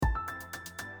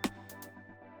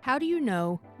How do you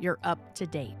know you're up to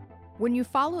date? When you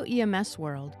follow EMS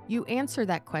World, you answer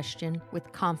that question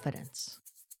with confidence.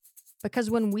 Because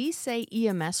when we say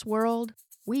EMS World,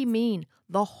 we mean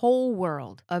the whole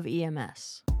world of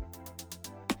EMS.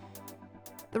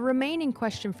 The remaining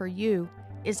question for you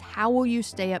is, how will you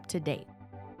stay up to date?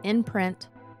 In print,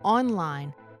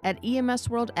 online, at EMS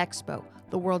World Expo,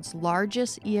 the world's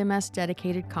largest EMS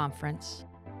dedicated conference,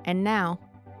 and now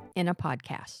in a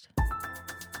podcast.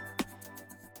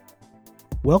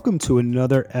 Welcome to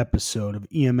another episode of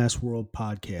EMS World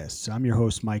Podcasts. I'm your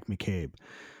host, Mike McCabe.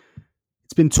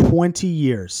 It's been 20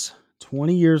 years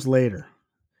later,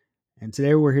 and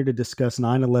today we're here to discuss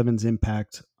 9/11's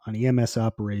impact on EMS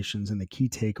operations and the key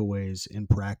takeaways in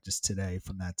practice today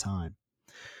from that time.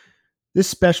 This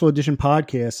special edition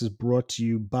podcast is brought to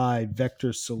you by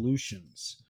Vector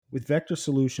Solutions. With Vector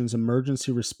Solutions,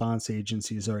 emergency response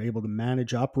agencies are able to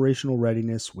manage operational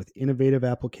readiness with innovative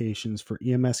applications for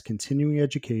EMS continuing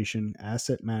education,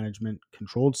 asset management,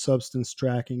 controlled substance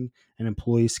tracking, and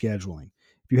employee scheduling.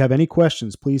 If you have any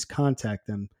questions, please contact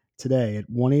them today at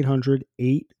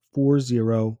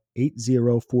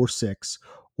 1-800-840-8046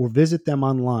 or visit them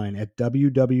online at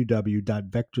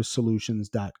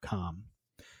www.vectorsolutions.com.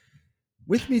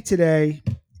 With me today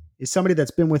is somebody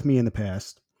that's been with me in the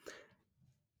past.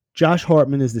 Josh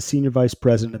Hartman is the Senior Vice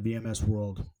President of EMS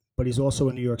World, but he's also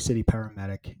a New York City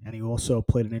paramedic, and he also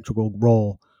played an integral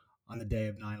role on the day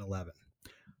of 9/11.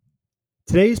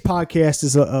 Today's podcast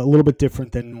is a little bit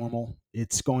different than normal.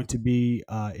 It's going to be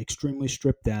extremely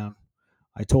stripped down.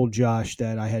 I told Josh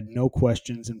that I had no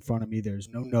questions in front of me. There's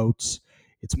no notes.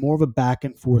 It's more of a back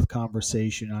and forth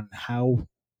conversation on how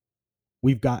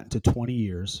we've gotten to 20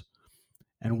 years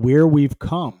and where we've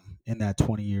come in that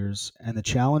 20 years and the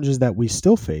challenges that we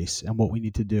still face and what we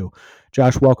need to do.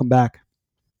 Josh, welcome back.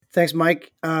 Thanks,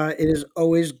 Mike. It is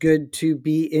always good to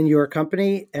be in your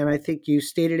company, and I think you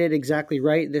stated it exactly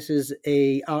right. This is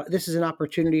an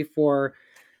opportunity for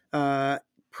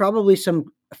probably some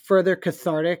further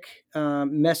cathartic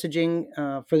messaging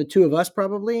for the two of us,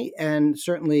 probably, and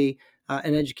certainly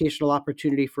an educational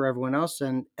opportunity for everyone else.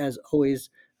 And as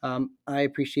always, I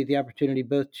appreciate the opportunity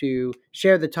both to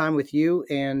share the time with you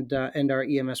and our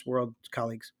EMS World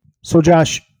colleagues. So,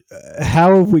 Josh,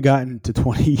 how have we gotten to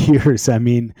 20 years? I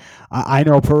mean, I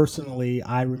know personally,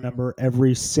 I remember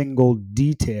every single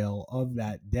detail of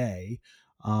that day.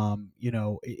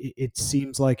 It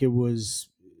seems like it was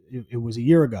a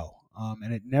year ago,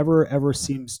 and it never ever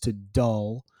seems to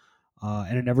dull,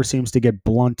 and it never seems to get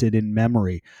blunted in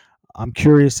memory. I'm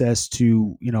curious as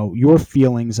to, your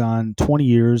feelings on 20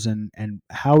 years and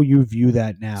how you view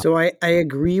that now. So I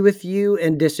agree with you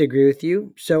and disagree with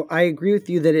you. So I agree with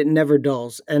you that it never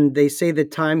dulls. And they say that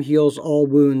time heals all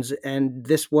wounds. And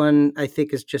this one, I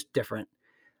think, is just different.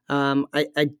 I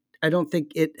don't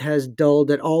think it has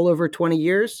dulled at all over 20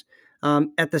 years.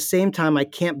 At the same time, I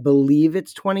can't believe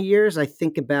it's 20 years. I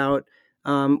think about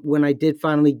when I did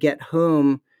finally get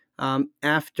home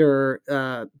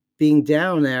after being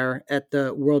down there at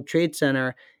the World Trade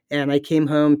Center, and I came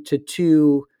home to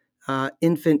two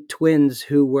infant twins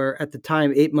who were at the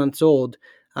time 8 months old,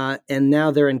 and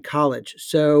now they're in college.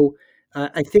 So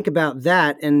I think about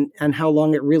that and how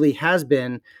long it really has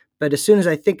been. But as soon as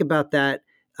I think about that,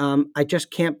 I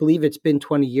just can't believe it's been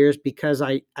 20 years because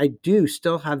I do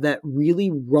still have that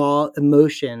really raw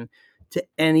emotion to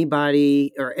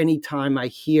anybody or anytime I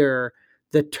hear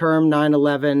the term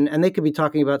 9/11, and they could be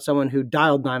talking about someone who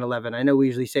dialed 9/11. I know we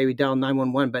usually say we dialed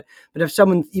 911, but if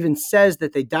someone even says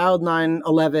that they dialed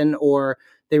 9/11 or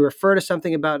they refer to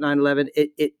something about 9/11,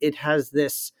 it has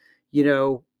this,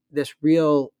 this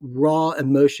real raw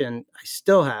emotion I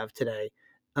still have today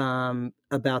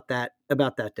about that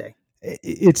day.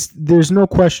 There's no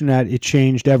question that it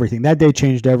changed everything. That day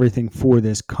changed everything for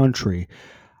this country.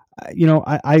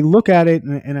 I look at it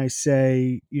and I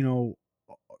say,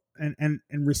 and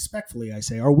respectfully, I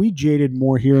say, are we jaded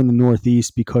more here in the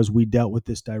Northeast because we dealt with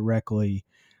this directly,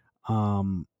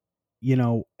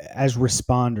 as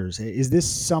responders? Is this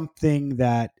something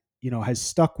that, has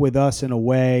stuck with us in a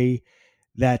way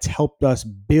that's helped us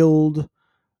build,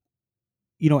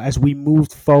 as we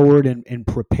moved forward in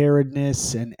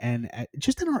preparedness and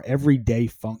just in our everyday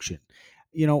function?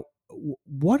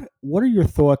 What are your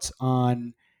thoughts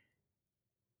on,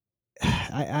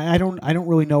 I don't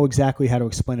really know exactly how to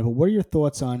explain it, but what are your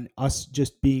thoughts on us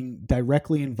just being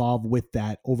directly involved with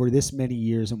that over this many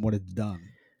years and what it's done?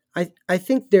 I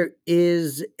think there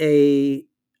is a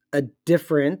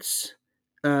difference,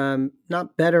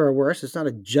 not better or worse. It's not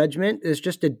a judgment. It's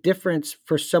just a difference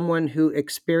for someone who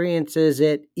experiences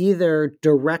it either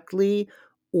directly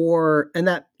and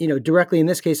that, directly in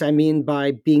this case, I mean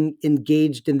by being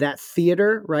engaged in that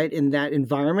theater, right, in that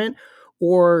environment,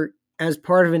 or as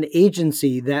part of an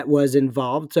agency that was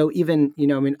involved. So even,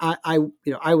 I mean,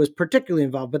 I was particularly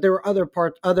involved, but there were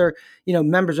other,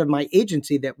 members of my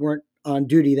agency that weren't on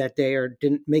duty that day or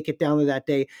didn't make it down to that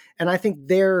day. And I think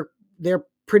they're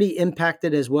pretty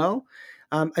impacted as well.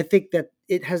 I think that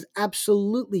it has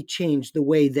absolutely changed the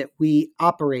way that we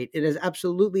operate. It has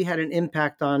absolutely had an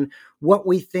impact on what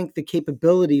we think the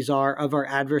capabilities are of our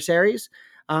adversaries.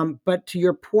 But to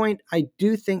your point, I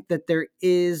do think that there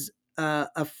is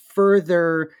a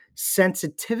further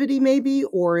sensitivity, maybe,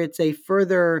 or it's a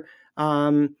further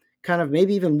kind of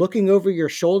maybe even looking over your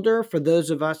shoulder for those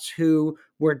of us who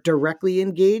were directly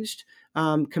engaged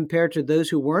compared to those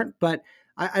who weren't. But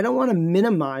I don't want to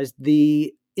minimize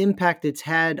the impact it's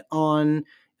had on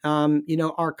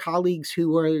our colleagues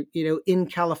who were in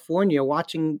California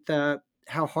watching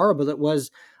how horrible it was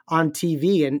on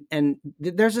TV, and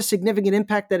there's a significant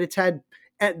impact that it's had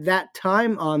at that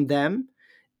time on them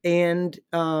and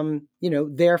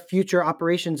their future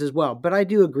operations as well. But I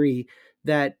do agree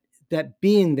that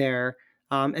being there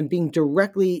and being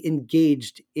directly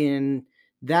engaged in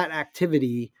that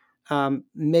activity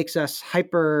makes us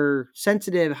hyper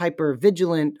sensitive, hyper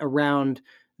vigilant around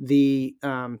the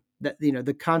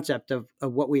concept of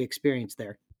what we experience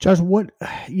there. Josh, what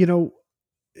you know,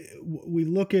 we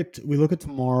look at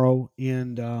tomorrow,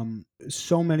 and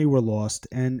so many were lost,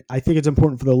 and I think it's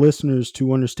important for the listeners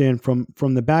to understand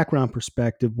from the background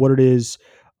perspective what it is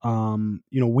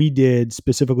we did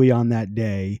specifically on that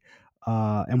day,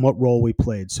 and what role we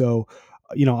played. So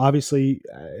obviously,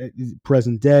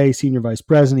 present day senior vice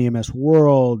president EMS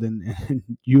World, and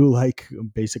you, like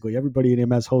basically everybody in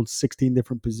EMS, holds 16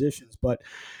 different positions, but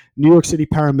New York City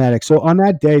paramedic. So on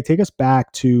that day, take us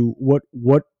back to what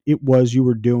it was you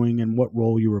were doing and what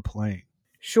role you were playing.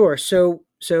 Sure. So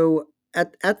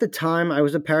at the time, I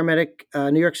was a paramedic,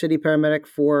 New York City paramedic,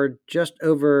 for just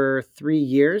over 3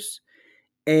 years.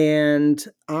 And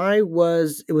it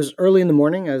was early in the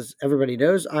morning, as everybody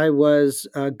knows. I was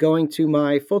going to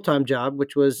my full-time job,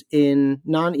 which was in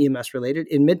non-EMS related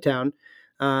in Midtown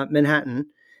Manhattan.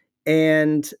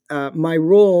 And my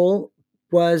role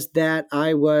was that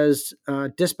I was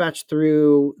dispatched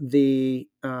through the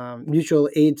mutual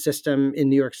aid system in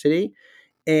New York City.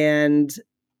 And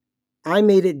I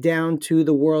made it down to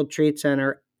the World Trade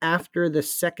Center after the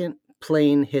second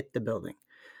plane hit the building.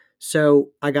 So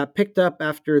I got picked up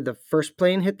after the first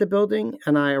plane hit the building,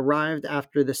 and I arrived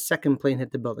after the second plane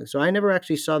hit the building. So I never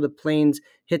actually saw the planes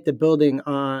hit the building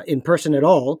in person at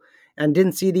all, and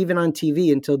didn't see it even on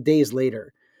TV until days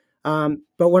later.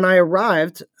 But when I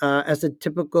arrived, as a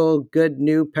typical good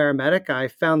new paramedic, I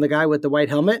found the guy with the white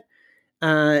helmet,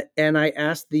 and I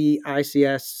asked the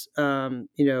ICS,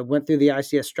 went through the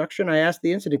ICS structure, and I asked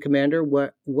the incident commander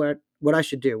what I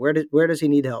should do. Where does he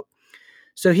need help?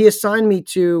 So he assigned me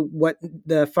to what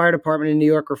the fire department in New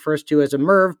York refers to as a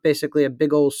MERV, basically a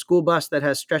big old school bus that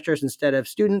has stretchers instead of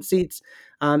student seats.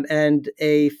 And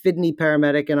a FIDNY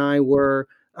paramedic and I were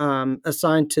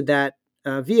assigned to that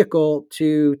vehicle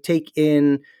to take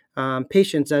in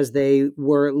patients as they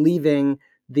were leaving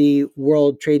the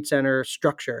World Trade Center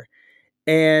structure.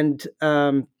 And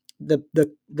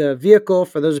the vehicle,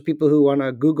 for those people who want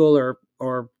to Google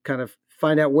or kind of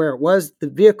find out where it was, the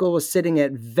vehicle was sitting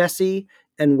at Vesey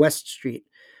and West Street,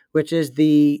 which is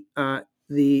the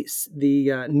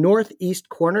northeast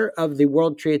corner of the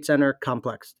World Trade Center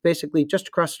complex, basically just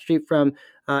across the street from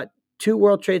 2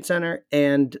 World Trade Center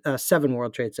and 7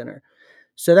 World Trade Center.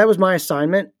 So that was my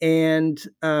assignment, and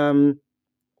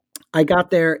I got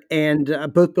there,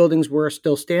 and both buildings were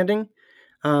still standing.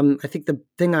 I think the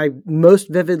thing I most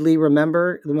vividly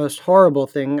remember, the most horrible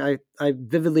thing I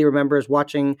vividly remember, is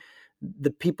watching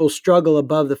the people struggle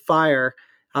above the fire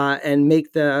and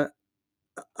make the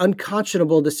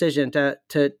unconscionable decision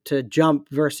to jump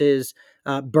versus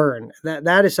burn.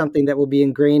 That is something that will be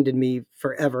ingrained in me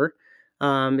forever.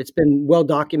 It's been well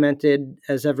documented,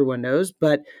 as everyone knows,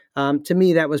 but to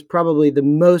me, that was probably the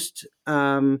most.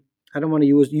 I don't want to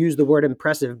use the word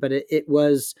impressive, but it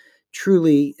was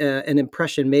truly an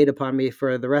impression made upon me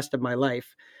for the rest of my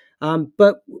life.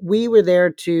 But we were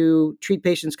there to treat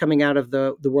patients coming out of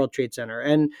the World Trade Center.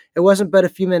 And it wasn't but a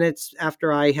few minutes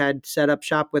after I had set up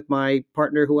shop with my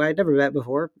partner, who I had never met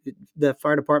before. The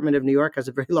fire department of New York has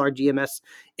a very large EMS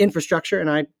infrastructure, and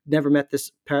I'd never met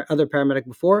this other paramedic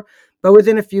before. But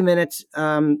within a few minutes,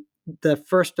 the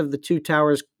first of the 2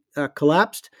 towers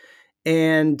collapsed,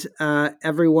 and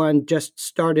everyone just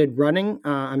started running.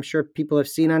 I'm sure people have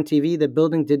seen on TV, the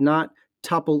building did not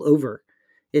topple over.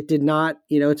 It did not,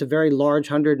 it's a very large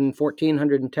 114,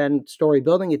 110-story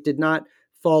building. It did not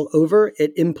fall over.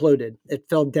 It imploded. It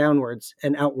fell downwards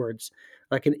and outwards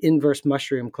like an inverse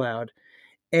mushroom cloud.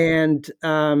 And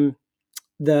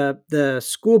the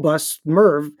school bus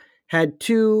MERV had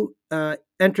two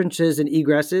entrances and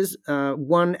egresses.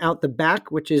 One out the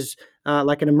back, which is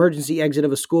like an emergency exit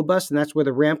of a school bus, and that's where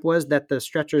the ramp was that the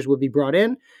stretchers would be brought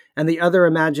in. And the other,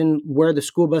 imagine where the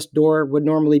school bus door would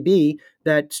normally be,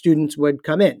 that students would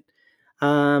come in.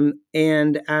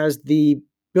 And as the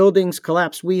buildings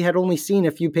collapsed, we had only seen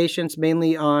a few patients,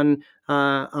 mainly on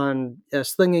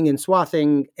slinging and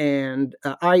swathing and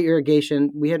eye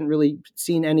irrigation. We hadn't really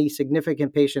seen any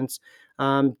significant patients,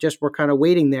 just were kind of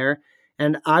waiting there.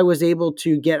 And I was able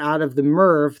to get out of the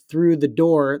MERV through the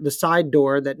door, the side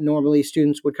door that normally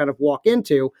students would kind of walk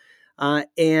into.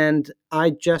 And I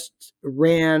just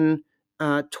ran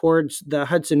towards the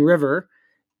Hudson River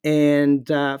and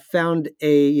found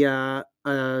a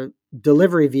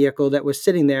delivery vehicle that was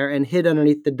sitting there and hid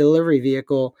underneath the delivery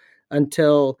vehicle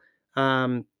until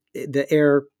the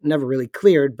air never really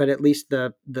cleared, but at least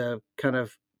the kind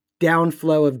of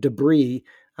downflow of debris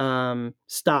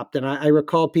stopped. And I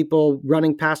recall people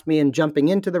running past me and jumping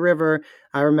into the river.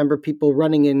 I remember people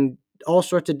running in all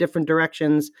sorts of different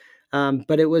directions.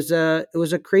 But it was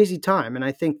a crazy time. And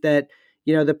I think that,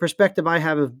 the perspective I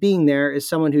have of being there is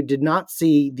someone who did not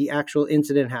see the actual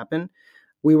incident happen.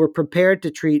 We were prepared to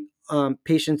treat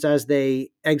patients as they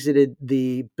exited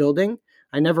the building.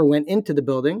 I never went into the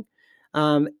building,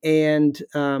 and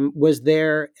was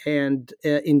there and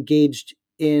engaged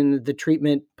in the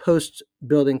treatment post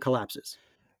building collapses.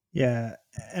 Yeah,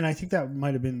 and I think that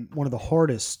might have been one of the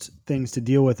hardest things to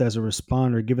deal with as a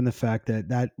responder, given the fact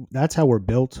that's how we're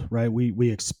built, right?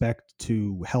 We expect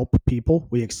to help people,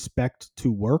 we expect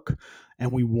to work,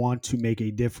 and we want to make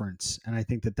a difference. And I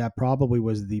think that probably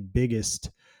was the biggest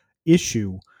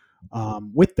issue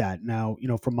with that. Now,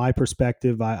 from my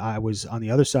perspective, I was on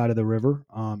the other side of the river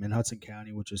in Hudson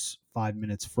County, which is 5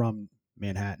 minutes from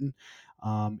Manhattan.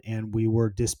 And we were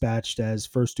dispatched as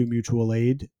First Due Mutual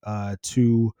Aid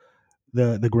to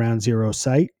the Ground Zero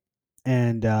site.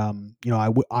 And,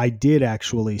 I did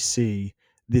actually see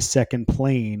the second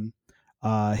plane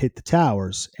hit the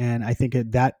towers. And I think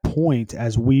at that point,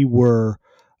 as we were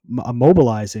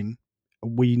mobilizing,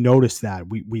 we noticed that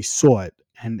we saw it.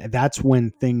 And that's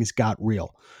when things got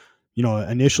real.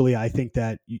 Initially, I think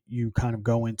that you kind of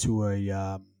go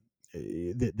into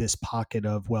this pocket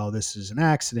of, well, this is an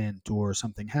accident or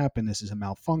something happened. This is a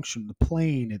malfunction. The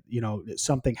plane,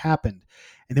 something happened.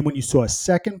 And then when you saw a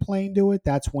second plane do it,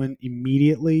 that's when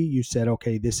immediately you said,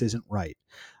 okay, this isn't right.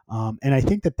 And I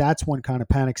think that's when kind of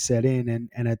panic set in.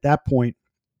 And at that point,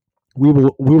 we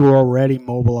were already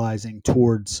mobilizing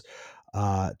towards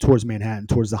Manhattan,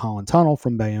 towards the Holland Tunnel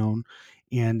from Bayonne.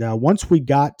 And once we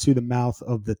got to the mouth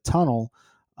of the tunnel,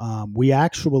 we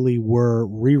actually were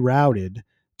rerouted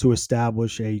to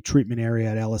establish a treatment area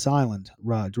at Ellis Island,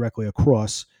 directly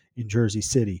across in Jersey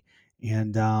City.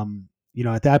 And,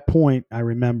 at that point, I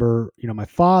remember, my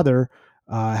father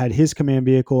had his command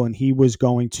vehicle, and he was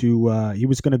going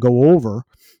to go over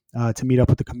to meet up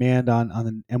with the command on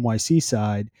the NYC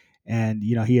side. And,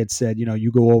 he had said,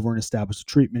 you go over and establish a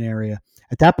treatment area.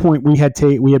 At that point, we had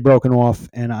broken off,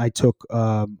 and I took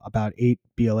about 8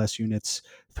 BLS units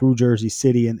through Jersey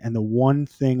City. And the one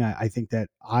thing I think that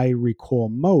I recall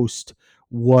most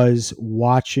was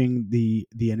watching the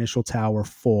initial tower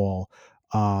fall,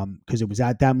 because it was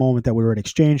at that moment that we were at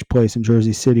Exchange Place in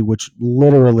Jersey City, which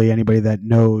literally anybody that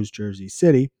knows Jersey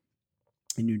City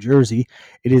in New Jersey,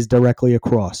 it is directly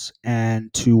across.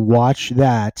 And to watch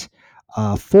that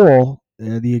fall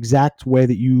the exact way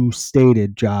that you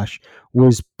stated, Josh,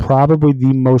 was probably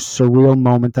the most surreal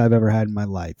moment I've ever had in my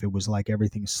life. It was like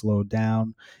everything slowed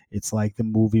down. It's like the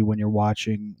movie when you're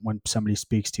watching, when somebody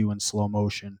speaks to you in slow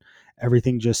motion,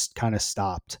 everything just kind of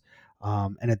stopped.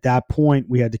 And at that point,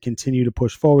 we had to continue to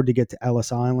push forward to get to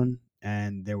Ellis Island.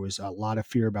 And there was a lot of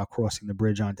fear about crossing the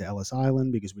bridge onto Ellis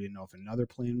Island because we didn't know if another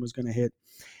plane was going to hit.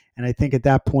 And I think at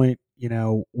that point,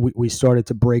 we started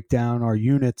to break down our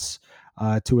units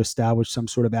to establish some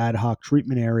sort of ad hoc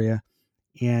treatment area.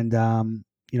 And,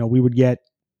 we would get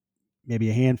maybe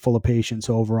a handful of patients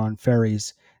over on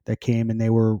ferries that came, and they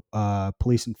were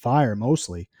police and fire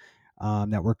mostly,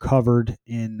 that were covered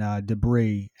in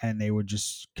debris. And they would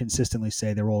just consistently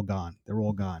say, they're all gone. They're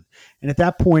all gone. And at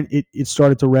that point, it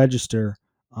started to register,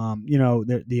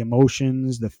 the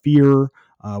emotions, the fear.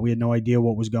 We had no idea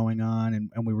what was going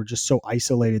on. And we were just so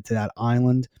isolated to that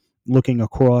island looking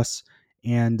across.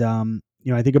 And,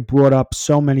 I think it brought up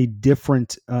so many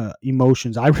different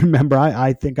emotions. I remember,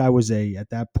 I think I was at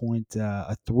that point,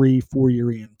 a 3-4 year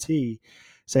EMT,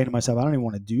 saying to myself, I don't even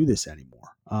want to do this anymore.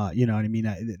 You know what I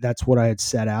mean? That's what I had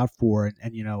set out for.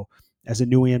 And, as a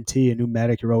new EMT, a new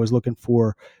medic, you're always looking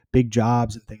for big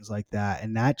jobs and things like that.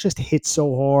 And that just hit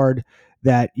so hard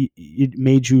that it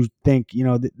made you think,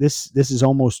 this is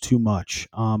almost too much.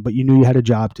 But you knew you had a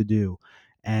job to do.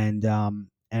 And,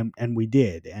 and we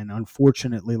did. And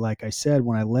unfortunately, like I said,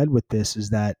 when I led with this, is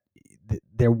that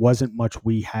there wasn't much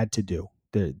we had to do.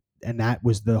 And that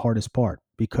was the hardest part,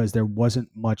 because there wasn't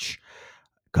much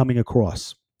coming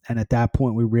across. And at that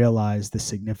point, we realized the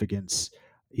significance,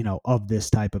 of this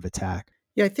type of attack.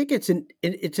 Yeah, I think it's an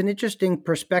interesting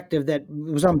perspective that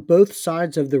was on both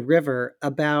sides of the river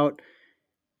about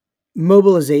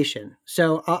mobilization.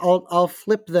 So I'll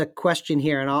flip the question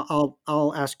here, and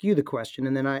I'll ask you the question,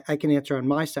 and then I can answer on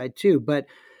my side too. But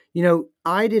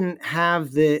I didn't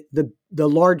have the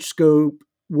large scope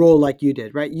role like you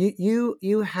did, right?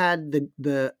 You had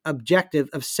the objective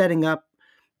of setting up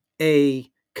a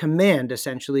command,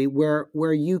 essentially,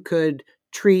 where you could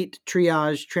treat,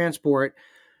 triage, transport.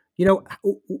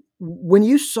 When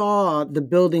you saw the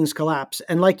buildings collapse,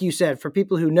 and like you said, for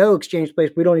people who know Exchange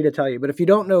Place, we don't need to tell you, but if you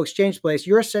don't know Exchange Place,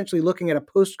 you're essentially looking at a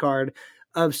postcard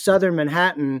of southern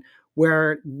Manhattan,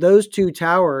 where those two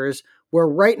towers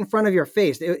were right in front of your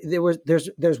face.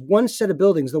 There's one set of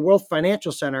buildings, the World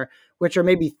Financial Center, which are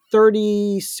maybe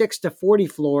 36 to 40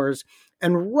 floors,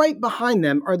 and right behind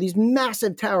them are these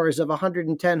massive towers of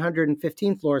 110,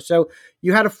 115 floors. So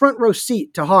you had a front row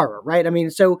seat to horror, right? I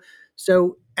mean, so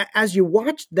as you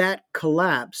watched that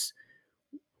collapse,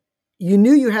 you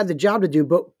knew you had the job to do,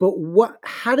 but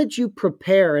how did you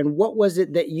prepare, and what was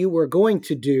it that you were going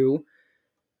to do,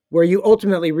 where you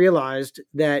ultimately realized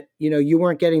that, you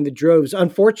weren't getting the droves.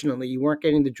 Unfortunately, you weren't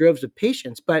getting the droves of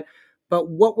patients, but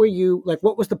what were you like?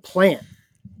 What was the plan?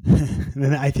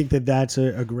 And I think that's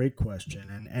a great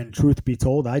question. And truth be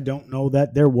told, I don't know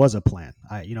that there was a plan.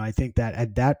 I think that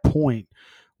at that point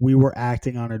we were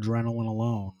acting on adrenaline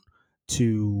alone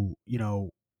to,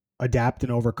 adapt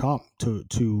and overcome to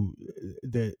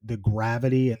the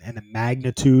gravity and the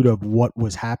magnitude of what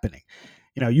was happening.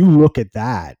 You look at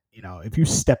that, if you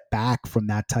step back from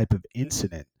that type of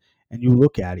incident and you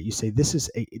look at it, you say, this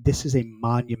is a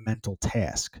monumental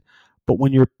task. But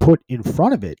when you're put in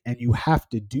front of it and you have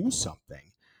to do something,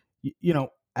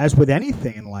 as with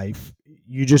anything in life,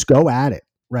 you just go at it,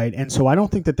 right? And so I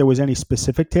don't think that there was any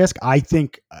specific task. I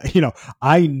think,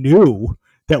 I knew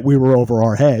that we were over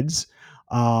our heads,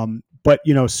 but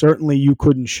certainly you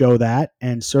couldn't show that,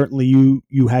 and certainly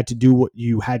you had to do what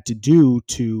you had to do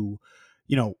to,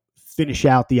 finish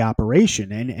out the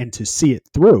operation and to see it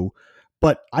through.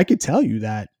 But I could tell you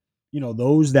that,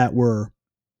 those that were,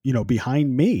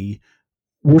 behind me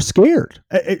were scared,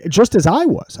 just as I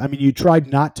was. I mean, you tried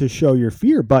not to show your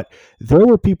fear, but there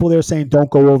were people there saying,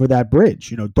 don't go over that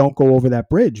bridge, don't go over that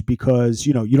bridge, because,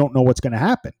 you don't know what's going to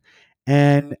happen.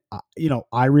 And,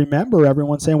 I remember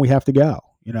everyone saying, we have to go,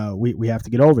 we have to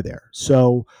get over there.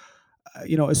 So,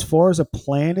 as far as a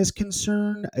plan is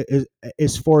concerned,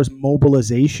 as far as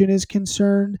mobilization is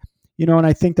concerned, and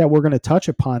I think that we're going to touch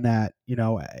upon that,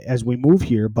 as we move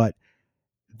here, but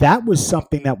that was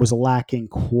something that was lacking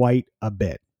quite a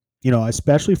bit,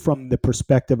 especially from the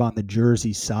perspective on the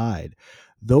Jersey side.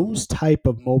 Those type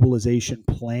of mobilization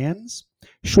plans,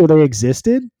 sure, they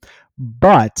existed,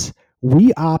 but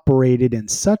we operated in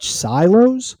such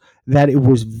silos that it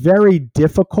was very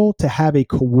difficult to have a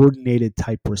coordinated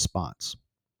type response.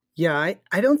 Yeah,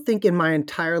 I don't think in my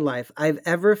entire life I've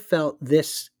ever felt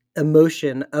this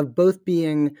emotion of both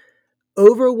being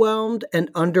overwhelmed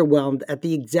and underwhelmed at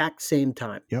the exact same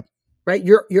time. Yep. Right?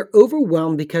 You're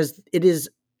overwhelmed because it is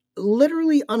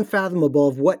literally unfathomable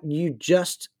of what you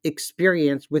just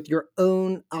experienced with your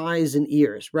own eyes and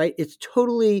ears, right? It's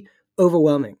totally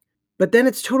overwhelming. But then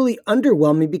it's totally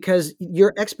underwhelming because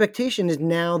your expectation is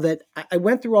now that I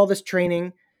went through all this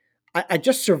training, I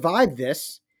just survived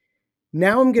this.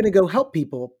 Now I'm going to go help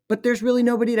people, but there's really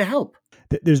nobody to help.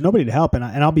 There's nobody to help. And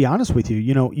I'll be honest with you,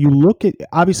 you look at,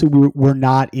 obviously we're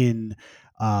not in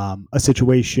a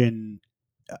situation,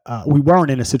 we weren't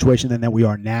in a situation then that we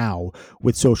are now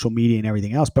with social media and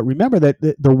everything else. But remember that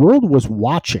the world was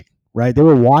watching, right? They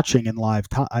were watching in live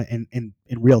time, in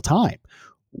real time.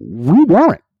 We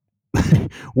weren't.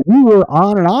 We were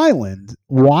on an island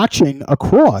watching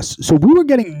across, so we were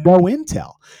getting no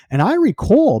intel. And I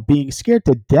recall being scared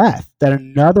to death that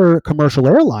another commercial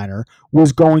airliner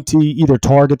was going to either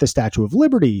target the Statue of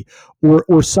Liberty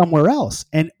or somewhere else.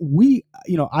 And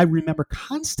I remember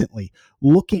constantly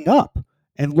looking up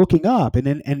and looking up.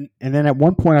 And then at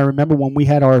one point, I remember when we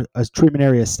had our treatment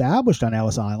area established on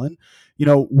Ellis Island,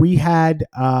 we had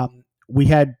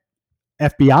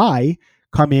FBI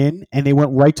come in, and they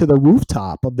went right to the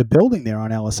rooftop of the building there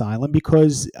on Ellis Island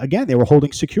because, again, they were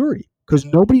holding security because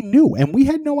nobody knew. And we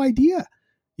had no idea.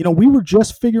 We were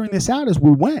just figuring this out as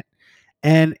we went.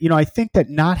 And, I think that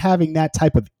not having that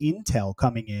type of intel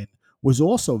coming in was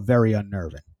also very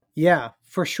unnerving. Yeah,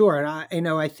 for sure. And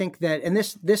I think that, and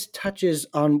this touches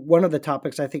on one of the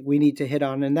topics I think we need to hit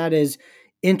on, and that is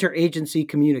interagency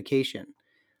communication.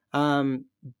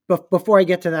 But before I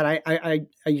get to that, I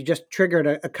you just triggered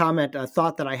a comment, a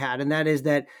thought that I had, and that is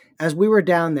that as we were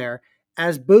down there,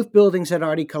 as both buildings had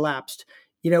already collapsed,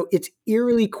 it's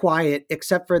eerily quiet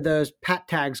except for those pat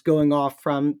tags going off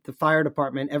from the fire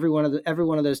department. Every one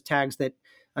of those tags that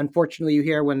unfortunately you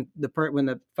hear when the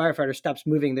firefighter stops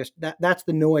moving. That's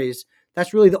the noise.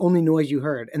 That's really the only noise you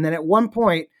heard. And then at one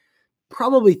point,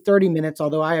 probably 30 minutes,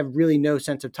 although I have really no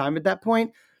sense of time at that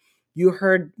point, you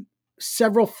heard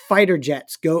several fighter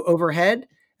jets go overhead.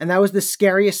 And that was the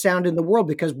scariest sound in the world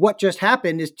because what just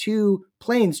happened is two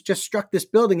planes just struck this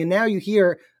building. And now you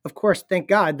hear, of course, thank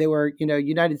God they were,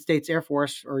 United States Air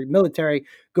Force or military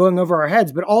going over our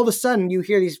heads. But all of a sudden you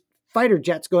hear these fighter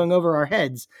jets going over our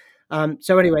heads.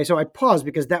 So I paused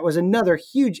because that was another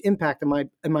huge impact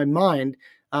in my mind,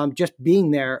 just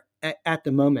being there at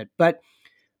the moment. But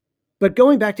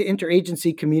going back to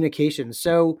interagency communications,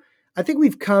 so I think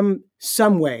we've come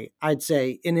some way, I'd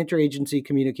say, in interagency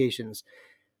communications,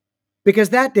 because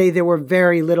that day there were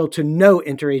very little to no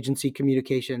interagency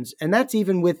communications, and that's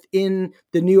even within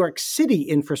the New York City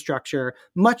infrastructure,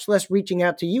 much less reaching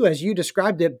out to you, as you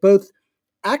described it, both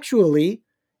actually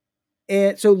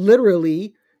and so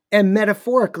literally and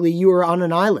metaphorically. You were on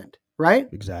an island, right?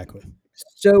 Exactly.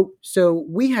 So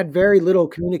we had very little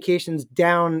communications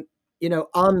down,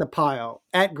 on the pile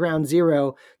at ground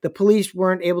zero. The police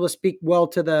weren't able to speak well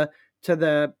to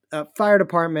the fire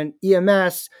department,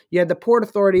 EMS. You had the Port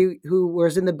Authority, who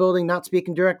was in the building, not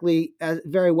speaking directly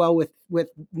very well with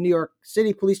New York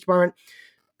City Police Department.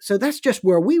 So that's just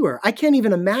where we were. I can't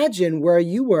even imagine where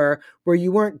you were, where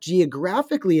you weren't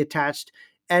geographically attached,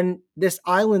 and this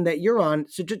island that you're on.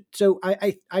 So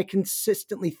I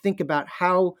consistently think about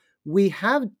how we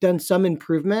have done some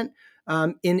improvement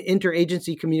in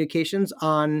interagency communications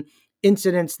on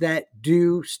incidents that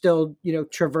do still,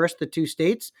 traverse the two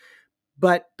states.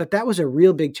 But that was a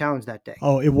real big challenge that day.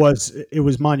 Oh, it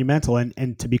was monumental.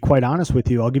 And to be quite honest with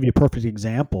you, I'll give you a perfect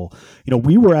example.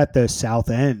 We were at the south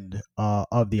end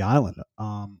of the island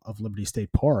of Liberty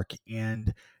State Park,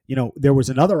 and there was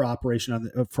another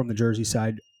operation from the Jersey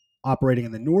side operating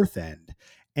in the north end.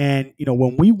 And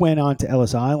when we went on to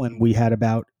Ellis Island, we had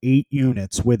about 8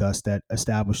 units with us that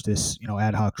established this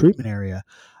ad hoc treatment area.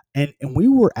 And we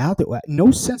were out there,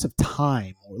 no sense of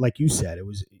time. Like you said, it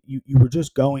was you were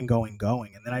just going.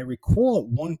 And then I recall at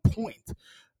one point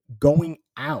going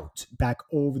out back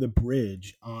over the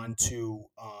bridge onto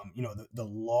the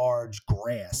large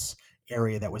grass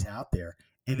area that was out there,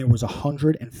 and there was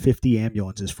 150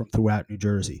 ambulances from throughout New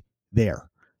Jersey there.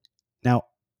 Now,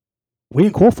 we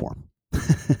didn't call for them.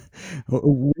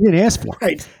 We didn't ask for them.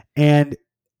 Right. And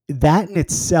that in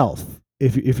itself,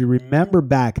 if you remember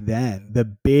back then, the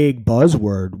big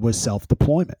buzzword was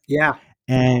self-deployment. Yeah.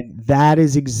 And that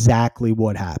is exactly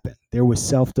what happened. There was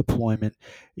self-deployment.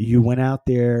 You went out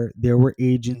there. There were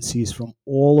agencies from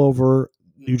all over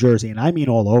New Jersey, and I mean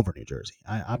all over New Jersey.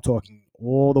 I'm talking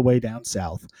all the way down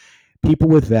south. People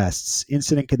with vests,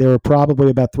 there were probably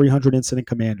about 300 incident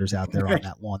commanders out there on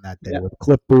that lawn that day with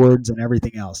clipboards and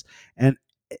everything else. And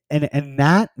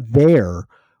that there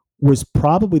was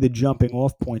probably the jumping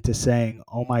off point to saying,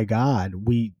 oh my God,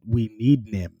 we need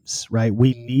NIMS, right?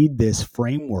 We need this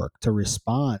framework to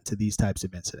respond to these types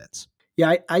of incidents.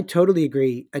 Yeah, I totally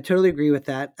agree. I totally agree with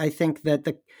that. I think that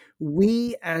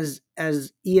we as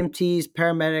EMTs,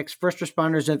 paramedics, first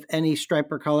responders of any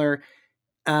stripe or color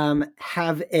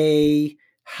have a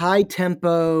high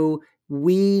tempo.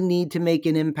 We need to make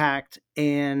an impact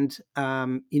and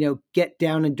get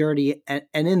down and dirty and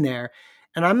in there.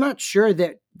 And I'm not sure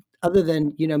that, other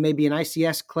than maybe an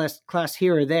ICS class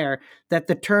here or there, that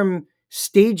the term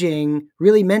staging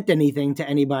really meant anything to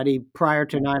anybody prior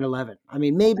to 9/11. I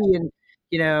mean, maybe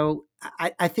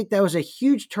I think that was a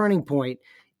huge turning point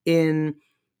in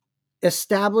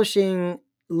establishing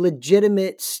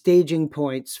legitimate staging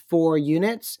points for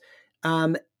units.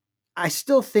 I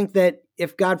still think that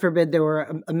if, God forbid, there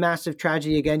were a massive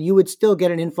tragedy again, you would still get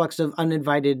an influx of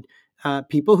uninvited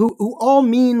people who all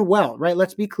mean well, right?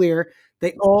 Let's be clear.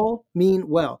 They all mean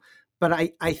well. But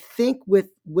I think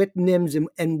with NIMS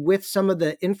and with some of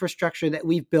the infrastructure that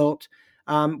we've built,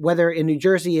 whether in New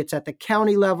Jersey it's at the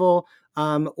county level,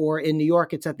 or in New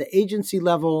York it's at the agency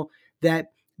level,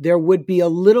 that there would be a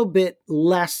little bit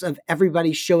less of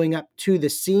everybody showing up to the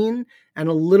scene and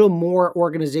a little more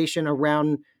organization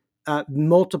around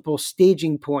multiple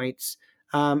staging points.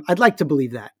 I'd like to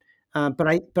believe that.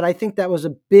 But I think that was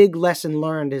a big lesson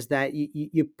learned, is that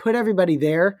you put everybody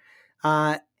there,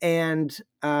 and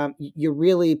you're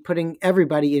really putting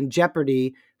everybody in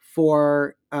jeopardy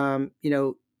for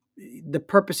the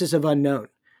purposes of unknown.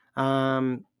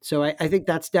 So I think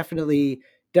that's definitely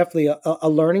a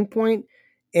learning point,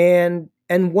 and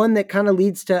one that kind of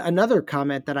leads to another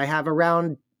comment that I have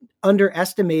around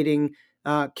underestimating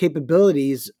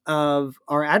capabilities of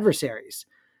our adversaries.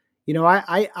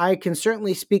 I can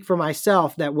certainly speak for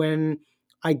myself that when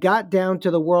I got down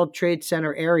to the World Trade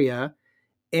Center area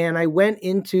and I went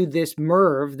into this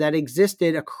MRV that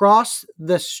existed across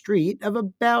the street of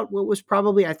about what was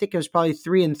probably, I think it was probably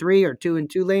 3 and 3 or 2 and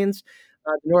 2 lanes,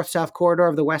 north-south corridor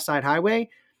of the West Side Highway,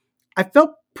 I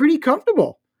felt pretty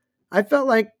comfortable. I felt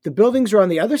like the buildings are on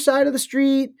the other side of the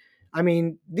street. I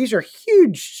mean, these are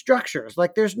huge structures.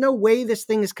 Like, there's no way this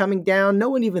thing is coming down. No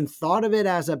one even thought of it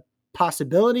as a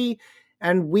possibility.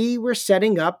 And we were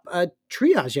setting up a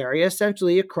triage area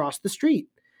essentially across the street.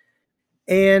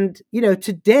 And,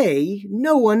 today,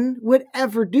 no one would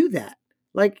ever do that.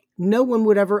 Like, no one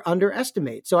would ever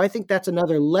underestimate. So I think that's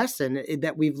another lesson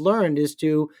that we've learned, is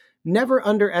to never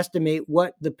underestimate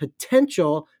what the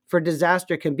potential for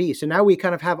disaster can be. So now we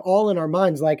kind of have all in our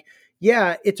minds, like,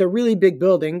 yeah, it's a really big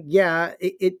building. Yeah,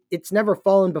 it's never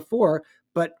fallen before.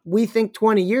 But we think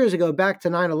 20 years ago, back to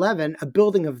 9/11, a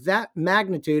building of that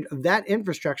magnitude, of that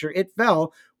infrastructure, it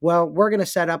fell. Well, we're going to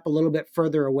set up a little bit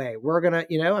further away. We're going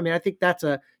to, I think that's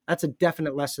a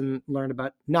definite lesson learned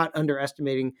about not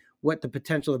underestimating what the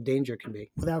potential of danger can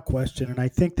be. Without question. And I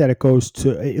think that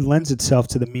it lends itself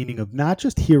to the meaning of not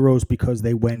just heroes because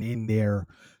they went in there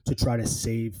to try to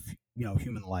save,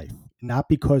 human life, not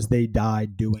because they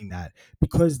died doing that,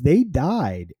 because they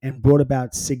died and brought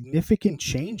about significant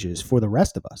changes for the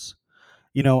rest of us.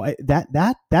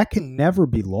 That can never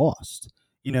be lost.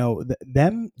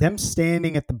 Them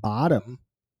standing at the bottom,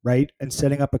 right, and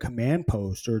setting up a command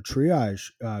post or a triage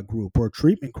group or a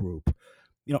treatment group,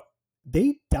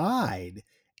 they died,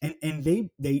 and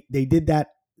they did that,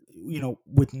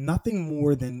 with nothing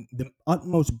more than the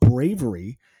utmost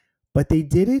bravery, but they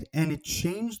did it, and it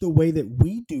changed the way that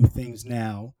we do things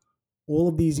now, all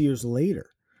of these years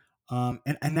later.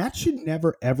 And that should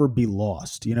never, ever be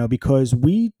lost, because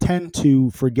we tend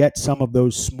to forget some of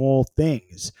those small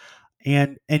things.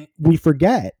 And we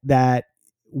forget that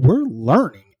we're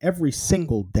learning every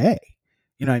single day.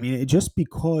 Just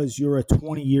because you're a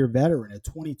 20-year veteran, a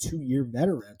 22-year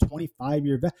veteran, a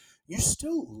 25-year veteran, you're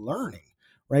still learning,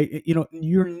 right?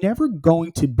 You're never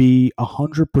going to be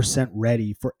 100%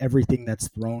 ready for everything that's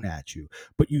thrown at you,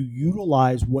 but you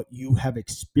utilize what you have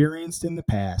experienced in the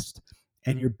past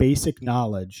and your basic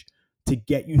knowledge to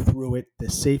get you through it the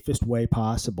safest way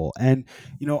possible. And,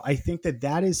 I think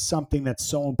that is something that's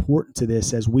so important to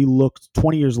this as we look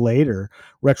 20 years later,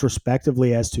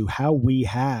 retrospectively, as to how we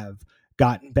have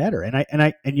gotten better.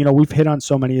 And we've hit on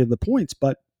so many of the points,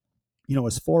 but,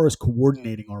 as far as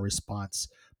coordinating our response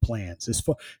plans,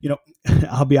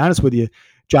 I'll be honest with you,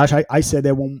 Josh, I said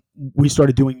that when we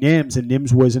started doing NIMS, and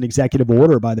NIMS was an executive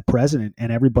order by the president,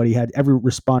 and every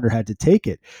responder had to take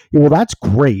it. Well, that's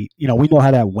great. We know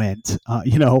how that went.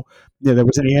 There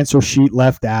was an answer sheet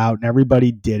left out, and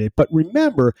everybody did it. But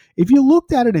remember, if you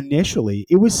looked at it initially,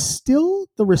 it was still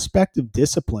the respective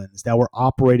disciplines that were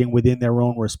operating within their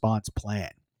own response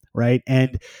plan, right?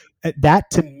 And that,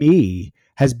 to me,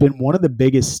 has been one of the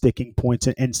biggest sticking points,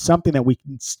 and something that we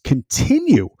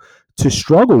continue to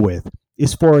struggle with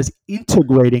as far as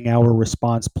integrating our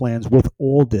response plans with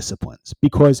all disciplines,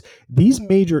 because these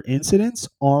major incidents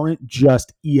aren't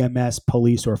just EMS,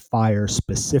 police, or fire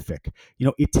specific.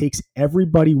 It takes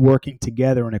everybody working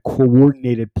together in a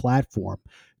coordinated platform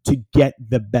to get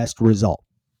the best result.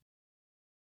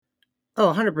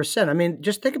 Oh, 100%. I mean,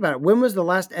 just think about it. When was the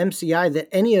last MCI that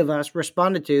any of us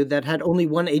responded to that had only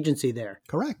one agency there?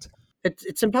 Correct.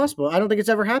 It's impossible. I don't think it's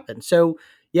ever happened. So,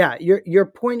 yeah, your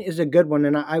point is a good one,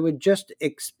 and I would just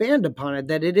expand upon it,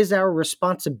 that it is our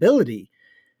responsibility,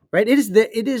 right? It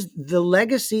is the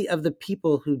legacy of the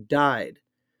people who died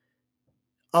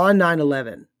on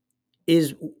 9/11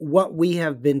 is what we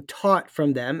have been taught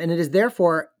from them, and it is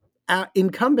therefore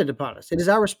incumbent upon us. It is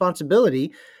our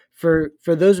responsibility for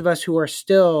those of us who are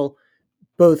still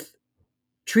both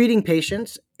treating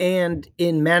patients and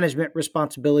in management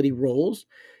responsibility roles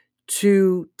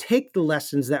to take the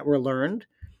lessons that were learned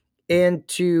and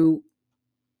to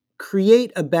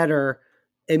create a better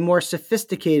a more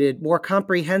sophisticated, more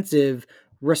comprehensive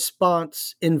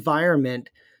response environment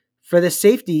for the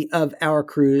safety of our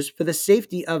crews, for the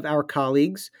safety of our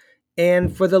colleagues,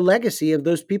 and for the legacy of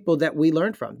those people that we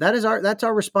learned from. That's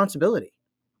our responsibility.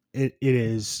 It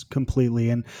is completely,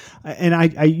 and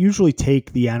I usually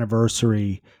take the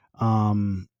anniversary,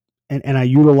 and I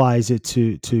utilize it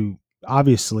to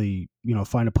obviously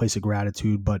find a place of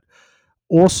gratitude, but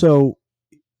also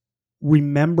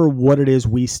remember what it is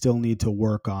we still need to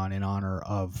work on in honor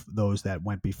of those that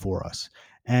went before us.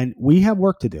 And we have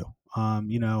work to do.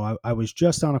 I was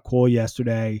just on a call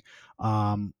yesterday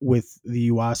with the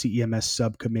UASI EMS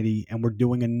subcommittee, and we're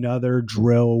doing another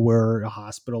drill where a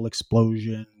hospital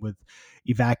explosion with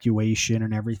evacuation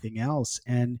and everything else.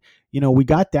 And, we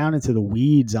got down into the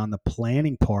weeds on the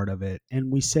planning part of it.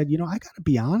 And we said, I got to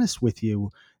be honest with you,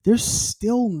 there's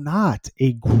still not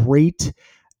a great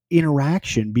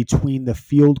interaction between the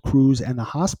field crews and the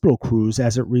hospital crews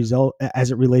as it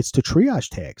relates to triage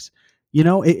tags.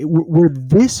 We're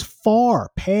this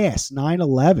far past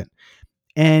 9/11,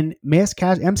 and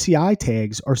MCI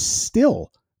tags are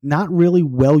still not really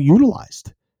well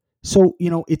utilized. So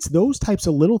it's those types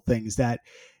of little things that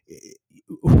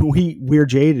we're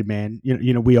jaded, man.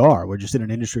 We're just in an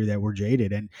industry that we're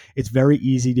jaded, and it's very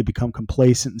easy to become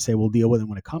complacent and say we'll deal with it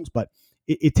when it comes. But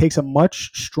it takes a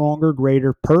much stronger,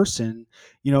 greater person,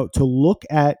 to look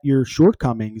at your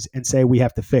shortcomings and say we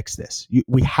have to fix this.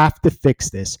 We have to fix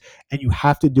this, and you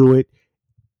have to do it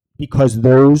because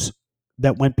those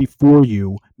that went before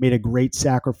you made a great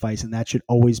sacrifice, and that should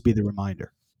always be the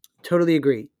reminder. Totally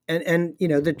agree. And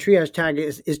the triage tag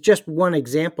is just one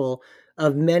example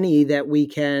of many that we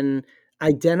can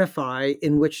identify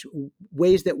in which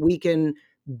ways that we can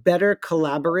better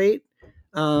collaborate.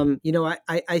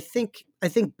 I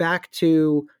think back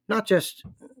to not just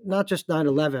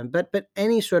 9/11, but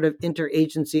any sort of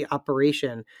interagency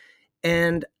operation.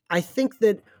 And I think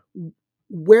that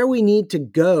where we need to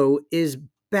go is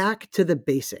back to the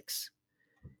basics.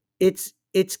 It's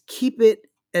keep it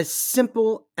as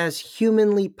simple as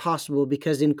humanly possible,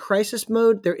 because in crisis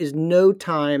mode there is no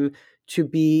time to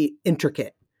be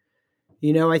intricate.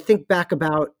 I think back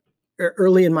about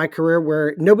early in my career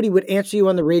where nobody would answer you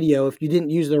on the radio if you didn't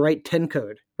use the right 10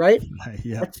 code, right?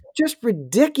 Yeah. That's just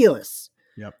ridiculous.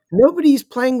 Yep. Nobody's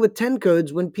playing with 10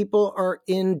 codes when people are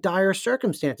in dire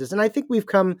circumstances. And I think we've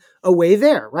come away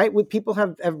there, right? People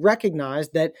have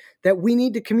recognized that we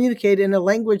need to communicate in a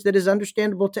language that is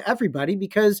understandable to everybody,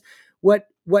 because what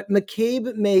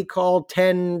McCabe may call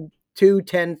 10-2,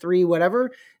 10-3,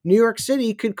 whatever, New York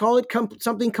City could call it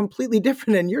something completely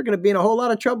different. And you're going to be in a whole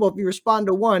lot of trouble if you respond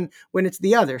to one when it's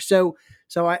the other. So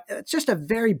it's just a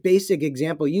very basic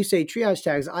example. You say triage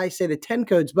tags, I say the 10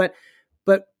 codes, but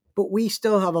we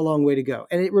still have a long way to go.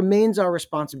 And it remains our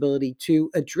responsibility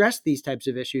to address these types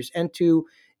of issues and to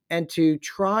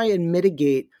try and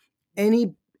mitigate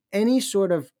any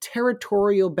sort of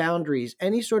territorial boundaries,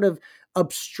 any sort of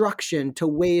obstruction to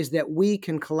ways that we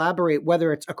can collaborate,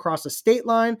 whether it's across a state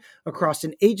line, across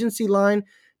an agency line,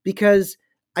 because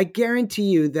I guarantee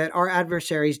you that our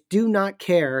adversaries do not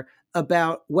care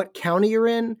about what county you're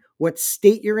in, what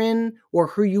state you're in, or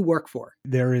who you work for.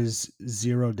 There is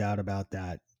zero doubt about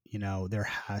that. There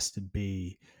has to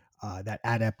be that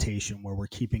adaptation where we're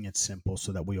keeping it simple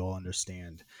so that we all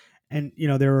understand. And,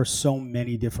 there are so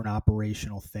many different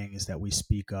operational things that we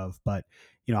speak of, but,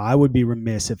 I would be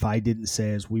remiss if I didn't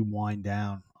say, as we wind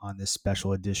down on this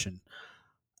special edition,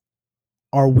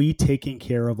 are we taking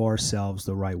care of ourselves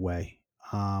the right way?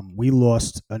 We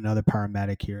lost another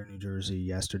paramedic here in New Jersey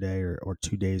yesterday or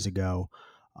 2 days ago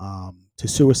to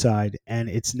suicide, and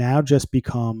it's now just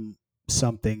become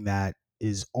something that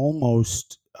is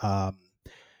almost I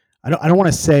don't want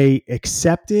to say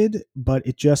accepted, but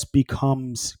it just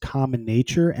becomes common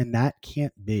nature, and that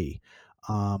can't be.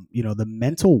 The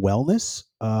mental wellness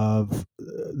of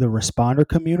the responder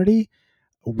community,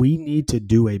 we need to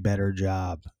do a better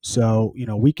job. So,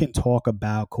 we can talk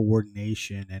about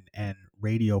coordination and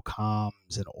radio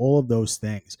comms and all of those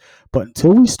things. But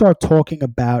until we start talking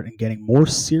about and getting more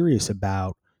serious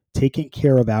about taking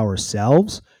care of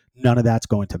ourselves, none of that's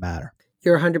going to matter.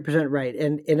 You're 100% right.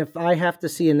 And if I have to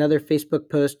see another Facebook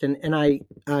post, and I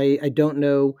don't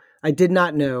know, I did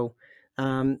not know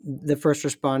the first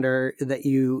responder that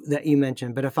you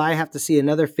mentioned, but if I have to see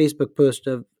another Facebook post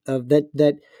of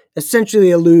that essentially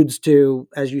alludes to,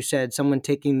 as you said, someone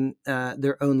taking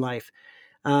their own life,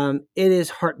 it is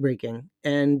heartbreaking.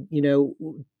 And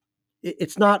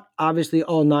it's not obviously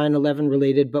all 9/11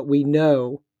 related, but we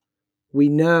know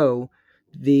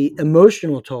the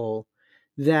emotional toll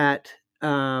that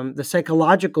the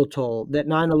psychological toll that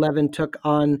 9/11 took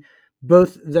on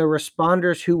both the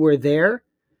responders who were there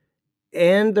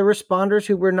and the responders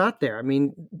who were not there. I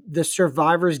mean, the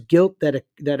survivor's guilt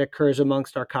that occurs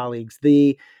amongst our colleagues,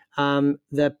 the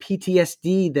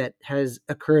PTSD that has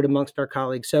occurred amongst our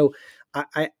colleagues. So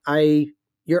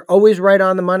you're always right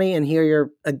on the money, and here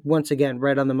you're once again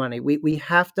right on the money. We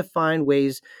have to find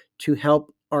ways to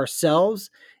help ourselves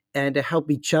and to help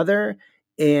each other.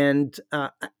 And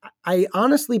I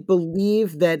honestly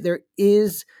believe that there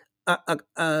is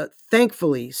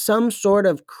thankfully some sort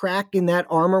of crack in that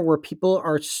armor where people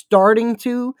are starting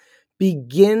to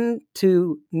begin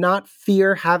to not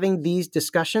fear having these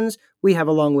discussions. We have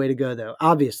a long way to go, though,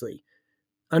 obviously,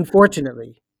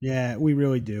 unfortunately. Yeah, we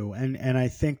really do. And I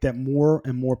think that more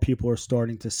and more people are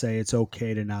starting to say it's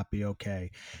okay to not be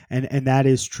okay. And that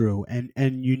is true.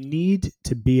 And you need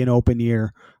to be an open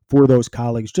ear for those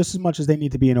colleagues just as much as they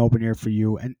need to be an open ear for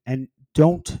you. And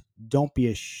don't be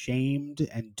ashamed,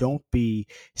 and don't be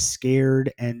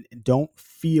scared, and don't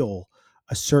feel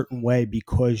a certain way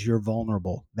because you're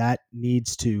vulnerable. That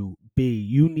needs to be,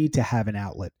 you need to have an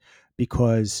outlet,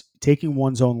 because taking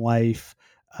one's own life,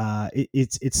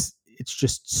 it's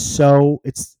just so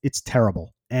it's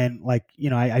terrible. And like,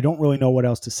 I don't really know what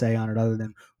else to say on it other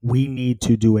than we need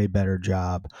to do a better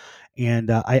job. And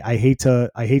I hate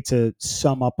to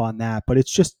sum up on that, but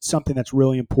it's just something that's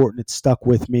really important. It's stuck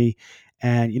with me.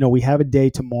 And we have a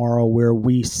day tomorrow where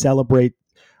we celebrate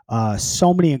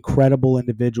so many incredible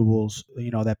individuals,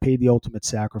 that paid the ultimate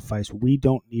sacrifice. We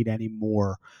don't need any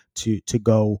more to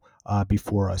go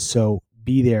before us. So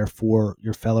be there for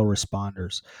your fellow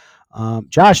responders.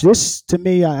 Josh, this to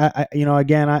me, I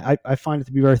find it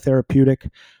to be very therapeutic.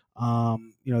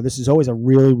 This is always a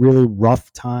really, really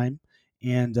rough time,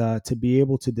 and to be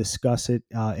able to discuss it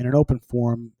in an open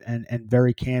forum and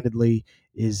very candidly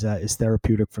is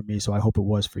therapeutic for me. So I hope it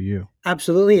was for you.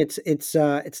 Absolutely, it's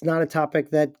not a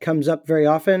topic that comes up very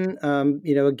often.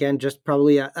 Again, just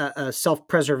probably a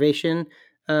self-preservation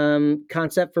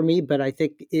concept for me, but I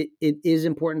think it is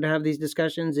important to have these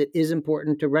discussions. It is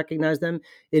important to recognize them.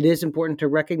 It is important to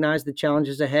recognize the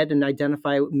challenges ahead and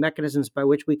identify mechanisms by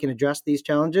which we can address these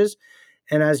challenges.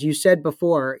 And as you said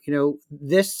before,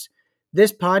 this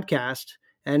podcast,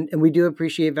 and we do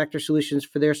appreciate Vector Solutions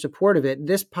for their support of it.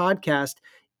 This podcast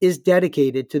is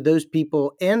dedicated to those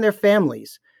people and their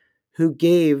families who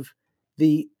gave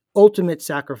the ultimate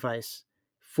sacrifice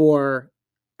for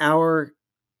our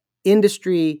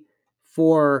industry,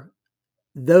 for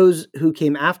those who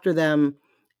came after them,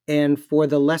 and for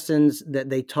the lessons that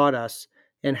they taught us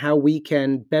and how we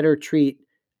can better treat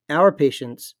our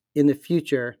patients in the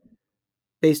future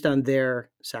based on their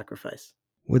sacrifice.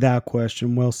 Without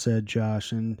question. Well said,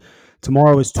 Josh. And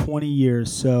tomorrow is 20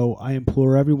 years, so I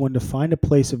implore everyone to find a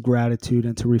place of gratitude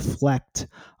and to reflect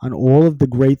on all of the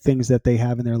great things that they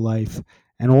have in their life,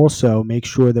 and also make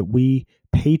sure that we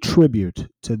pay tribute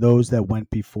to those that went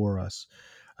before us.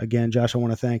 Again, Josh, I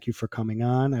want to thank you for coming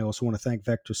on. I also want to thank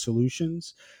Vector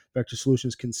Solutions. Vector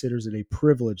Solutions considers it a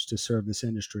privilege to serve this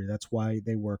industry. That's why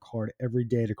they work hard every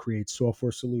day to create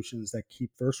software solutions that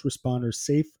keep first responders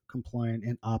safe, compliant,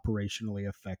 and operationally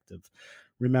effective.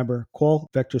 Remember, call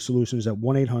Vector Solutions at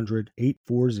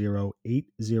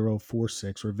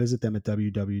 1-800-840-8046 or visit them at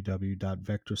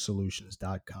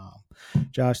www.vectorsolutions.com.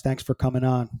 Josh, thanks for coming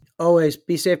on. Always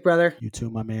be safe, brother. You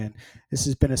too, my man. This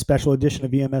has been a special edition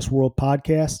of EMS World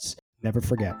Podcasts. Never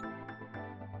forget.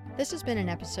 This has been an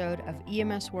episode of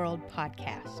EMS World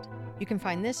Podcast. You can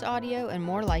find this audio and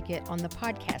more like it on the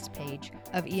podcast page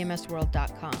of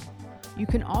emsworld.com. You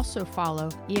can also follow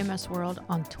EMS World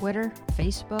on Twitter,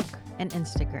 Facebook, and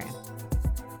Instagram.